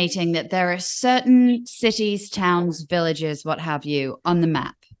fascinating that there are certain cities, towns, villages, what have you, on the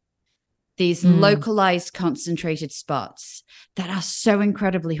map, these localized concentrated spots that are so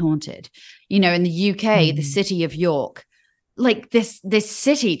incredibly haunted. In the UK, the city of York, like this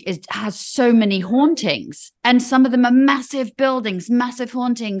city has so many hauntings, and some of them are massive buildings, massive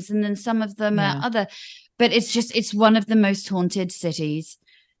hauntings, and then some of them are other, but it's one of the most haunted cities,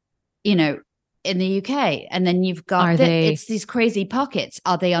 in the UK. And then you've got it's these crazy pockets.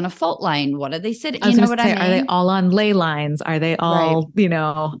 Are they on a fault line? What are they sitting? You know what I mean? Are they all on ley lines? Are they all,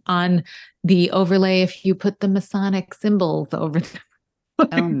 on the overlay if you put the Masonic symbols over them?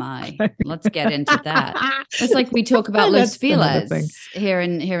 Oh my, let's get into that. It's like we talk about Los Feliz here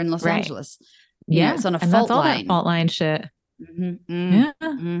in Los Angeles. Yeah, it's on a fault fault line. That fault line shit.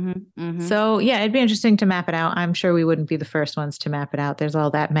 So it'd be interesting to map it out. I'm sure we wouldn't be the first ones to map it out. There's all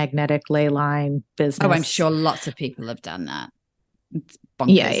that magnetic ley line business. Oh, I'm sure lots of people have done that. It's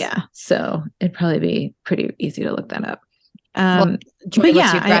bonkers. Yeah. So it'd probably be pretty easy to look that up. Joy,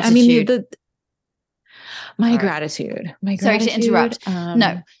 my gratitude. Sorry to interrupt.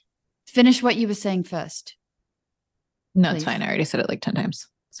 No, finish what you were saying first. No, please. It's fine. I already said it like 10 times.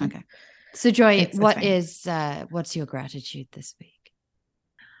 So. Okay. So Joy, what's your gratitude this week?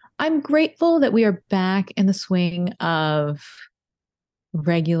 I'm grateful that we are back in the swing of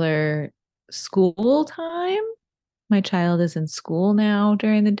regular school time. My child is in school now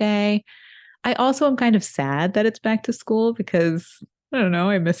during the day. I also am kind of sad that it's back to school, because I don't know,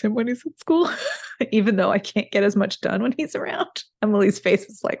 I miss him when he's at school, even though I can't get as much done when he's around. Emily's face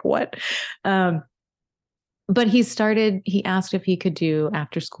is like, what? But he asked if he could do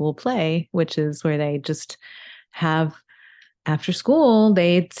after school play, which is where they just have after school,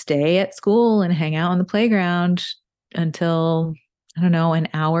 they'd stay at school and hang out on the playground until, I don't know, an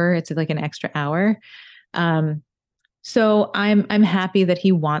hour. It's like an extra hour. So I'm happy that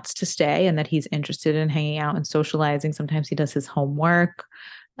he wants to stay and that he's interested in hanging out and socializing. Sometimes he does his homework.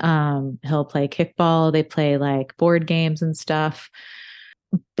 He'll play kickball. They play like board games and stuff.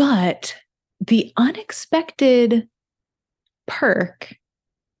 But the unexpected perk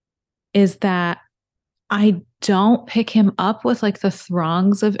is that I don't pick him up with like the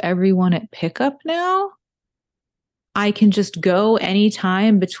throngs of everyone at pickup now. I can just go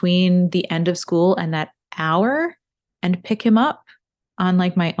anytime between the end of school and that hour and pick him up on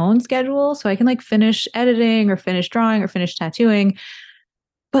like my own schedule. So I can like finish editing or finish drawing or finish tattooing.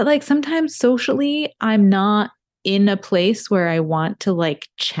 But like sometimes socially, I'm not in a place where I want to like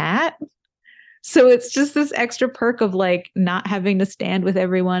chat. So it's just this extra perk of like not having to stand with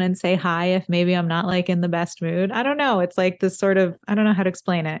everyone and say hi if maybe I'm not like in the best mood. I don't know. It's like this sort of, I don't know how to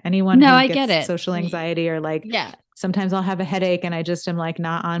explain it. Anyone who gets get it. social anxiety or like, sometimes I'll have a headache and I just am like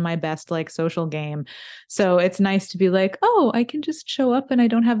not on my best like social game. So it's nice to be like, oh, I can just show up and I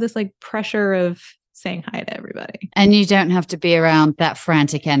don't have this like pressure of saying hi to everybody. And you don't have to be around that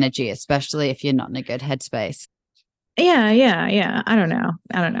frantic energy, especially if you're not in a good headspace. Yeah. I don't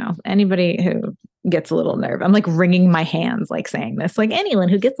know. Anybody who gets a little nervous, I'm like wringing my hands, like saying this, like anyone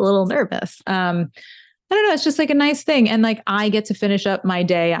who gets a little nervous. I don't know. It's just like a nice thing. And like, I get to finish up my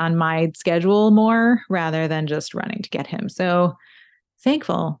day on my schedule more rather than just running to get him. So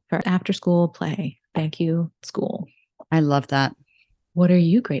thankful for after school play. Thank you, school. I love that. What are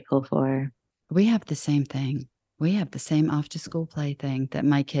you grateful for? We have the same thing. We have the same after school play thing that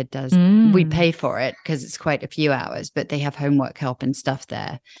my kid does. We pay for it because it's quite a few hours, but they have homework help and stuff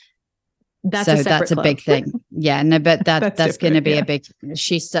there. That's a big thing. Yeah, no, but that's going to be a big.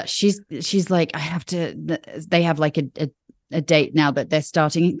 She's like, I have to. They have like a date now that they're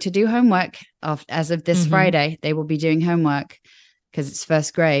starting to do homework. As of this Friday, they will be doing homework. because it's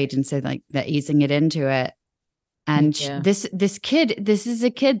first grade. And so like they're easing it into it. And this is a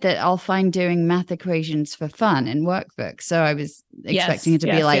kid that I'll find doing math equations for fun in workbooks. So I was expecting her to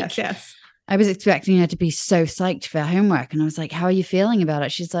be like, I was expecting her to be so psyched for homework. And I was like, how are you feeling about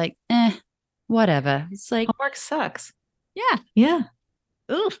it? She's like, whatever. It's like, homework sucks. Yeah. Yeah.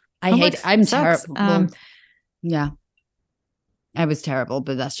 Oof. I'm terrible. Yeah. I was terrible,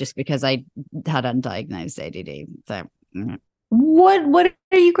 but that's just because I had undiagnosed ADD. So what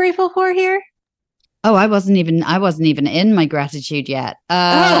are you grateful for here? Oh, I wasn't even in my gratitude yet.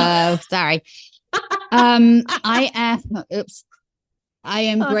 Sorry. I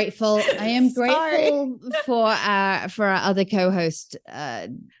am grateful. I am grateful for our other co-host.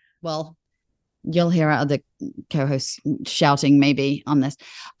 Well, you'll hear our other co-hosts shouting maybe on this.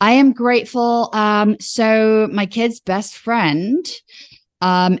 I am grateful. So my kid's best friend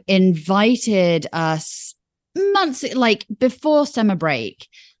invited us months like before summer break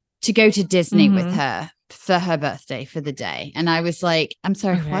to go to Disney with her for her birthday for the day. And I was like, I'm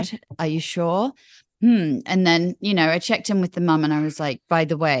sorry, what? Are you sure? And then, I checked in with the mum and I was like, by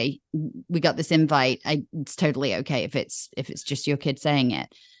the way, we got this invite. It's totally okay if it's just your kid saying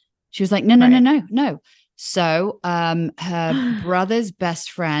it. She was like, no. So her brother's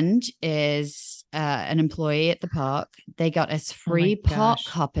best friend is an employee at the park. They got us free park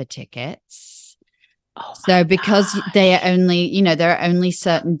hopper tickets. So because they are only, there are only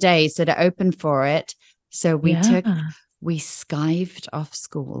certain days that are open for it. So we skived off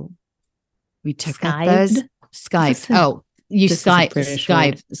school. We took Skived. Oh, you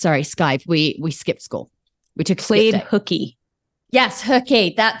skive. Sorry, skive. We skipped school. We took played hooky. Yes,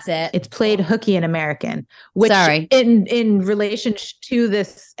 hooky. That's it. It's played hooky in American, which in relation to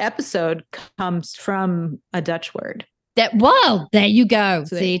this episode comes from a Dutch word. There you go.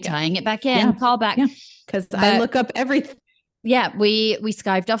 So see, tying it back in. Call back. Because I look up everything. Yeah, we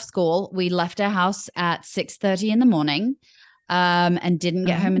skived off school. We left our house at 6:30 in the morning, and didn't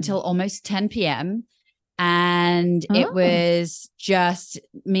get home until almost 10 p.m. And it was just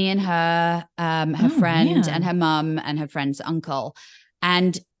me and her, her friend and her mum and her friend's uncle.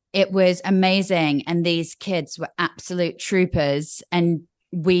 And it was amazing. And these kids were absolute troopers. And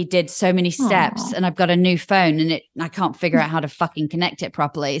we did so many steps. And I've got a new phone and I can't figure out how to fucking connect it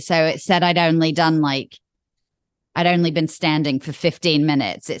properly. So it said I'd only been standing for 15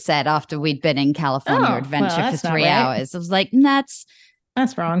 minutes. It said after we'd been in California Adventure for 3 hours. I was like, that's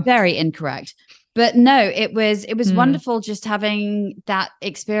wrong. Very incorrect. But no, it was wonderful just having that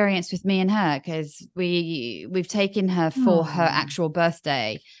experience with me and her, because we've taken her for her actual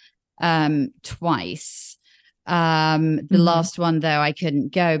birthday twice. The last one though I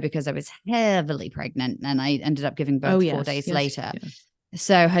couldn't go because I was heavily pregnant and I ended up giving birth 4 days later. Yes.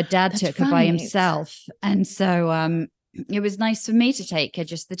 So her dad took her by himself, and so it was nice for me to take her,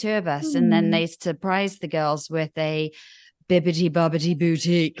 just the two of us. And then they surprised the girls with a Bibbidi Bobbidi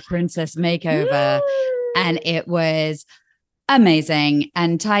Boutique princess makeover, and it was amazing.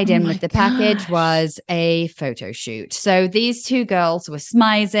 And tied in with the package was a photo shoot. So these two girls were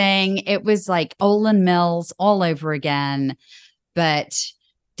smizing. It was like Olin Mills all over again, but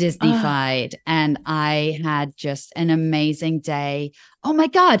Disney-fied. And I had just an amazing day. Oh my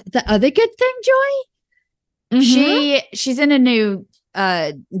God, the other good thing, Joy, she's in a new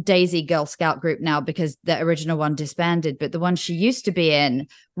Daisy Girl Scout group now because the original one disbanded, but the one she used to be in,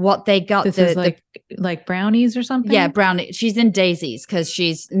 what they got is like brownies or something. Yeah, brownie. She's in Daisy's because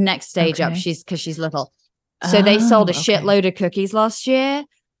she's next stage up. Because she's little. So they sold a shitload of cookies last year.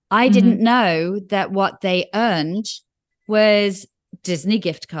 I didn't know that what they earned was Disney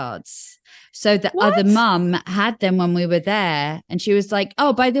gift cards. So the other mum had them when we were there, and she was like,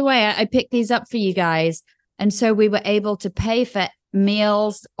 "Oh, by the way, I picked these up for you guys." And so we were able to pay for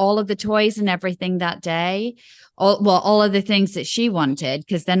meals, all of the toys and everything that day. All of the things that she wanted,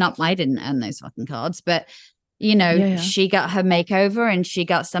 because I didn't earn those fucking cards, but she got her makeover and she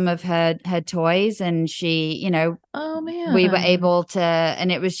got some of her toys, and she, we were able to,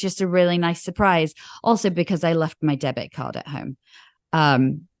 and it was just a really nice surprise. Also because I left my debit card at home.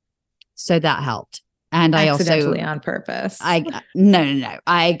 So that helped. And accidentally on purpose. No.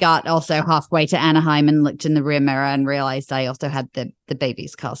 I got also halfway to Anaheim and looked in the rear mirror and realized I also had the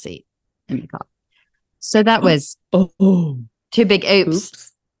baby's car seat in the car. So that was two big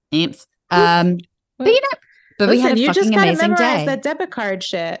oops. But we had a fucking amazing day. That debit card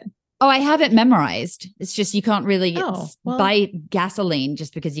shit. Oh, I have it memorized. It's just you can't really buy gasoline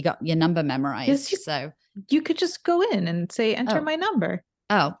just because you got your number memorized. So you could just go in and say, enter my number.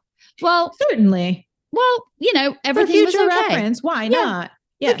 Oh, well, certainly. Well, everything for future was okay. reference. Why not?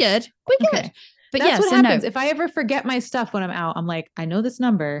 Yes. We're good. Okay. But That's yeah, what so happens. no. If I ever forget my stuff when I'm out, I'm like, I know this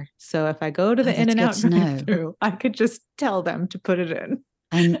number. So if I go to the that's In-N-Out good to know. drive-through, I could just tell them to put it in.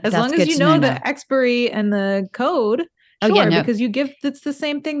 And As that's long as good you to know now. the expiry and the code. Oh, Sure, yeah, no. because it's the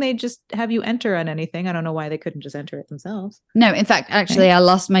same thing. They just have you enter on anything. I don't know why they couldn't just enter it themselves. No, in fact, actually, I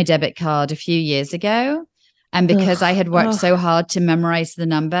lost my debit card a few years ago. And because I had worked so hard to memorize the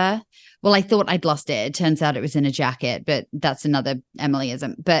number, well, I thought I'd lost it. It turns out it was in a jacket, but that's another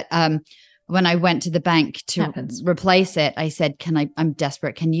Emilyism. But when I went to the bank to replace it, I said, I'm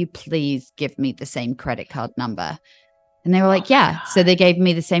desperate. Can you please give me the same credit card number? And they were like, yeah. So they gave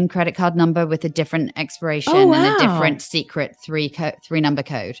me the same credit card number with a different expiration and a different secret three number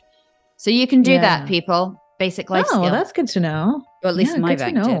code. So you can do that, people. Basic life skill. Well, that's good to know. Well, at least my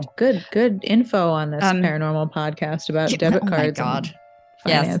bank did. Good info on this paranormal podcast about debit cards. Oh my God.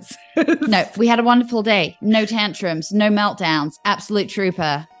 Finance. Yes. No, we had a wonderful day. No tantrums, no meltdowns. Absolute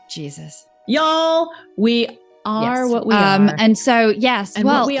trooper. Jesus. Y'all, we are what we are. And so, yes. And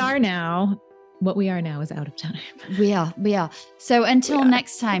what we are now is out of time. We are. So until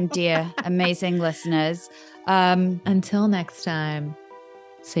next time, dear amazing listeners. Until next time,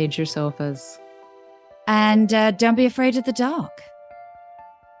 sage your sofas. And don't be afraid of the dark.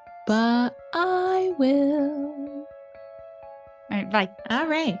 But I will. All right, bye. All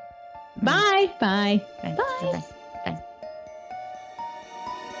right. Bye. Bye. Bye. Bye. Bye. Bye.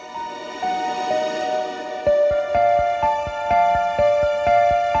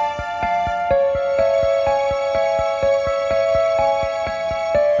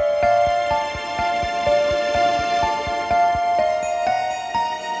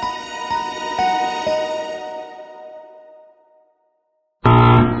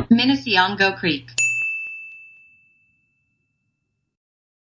 Minnesiongo Creek.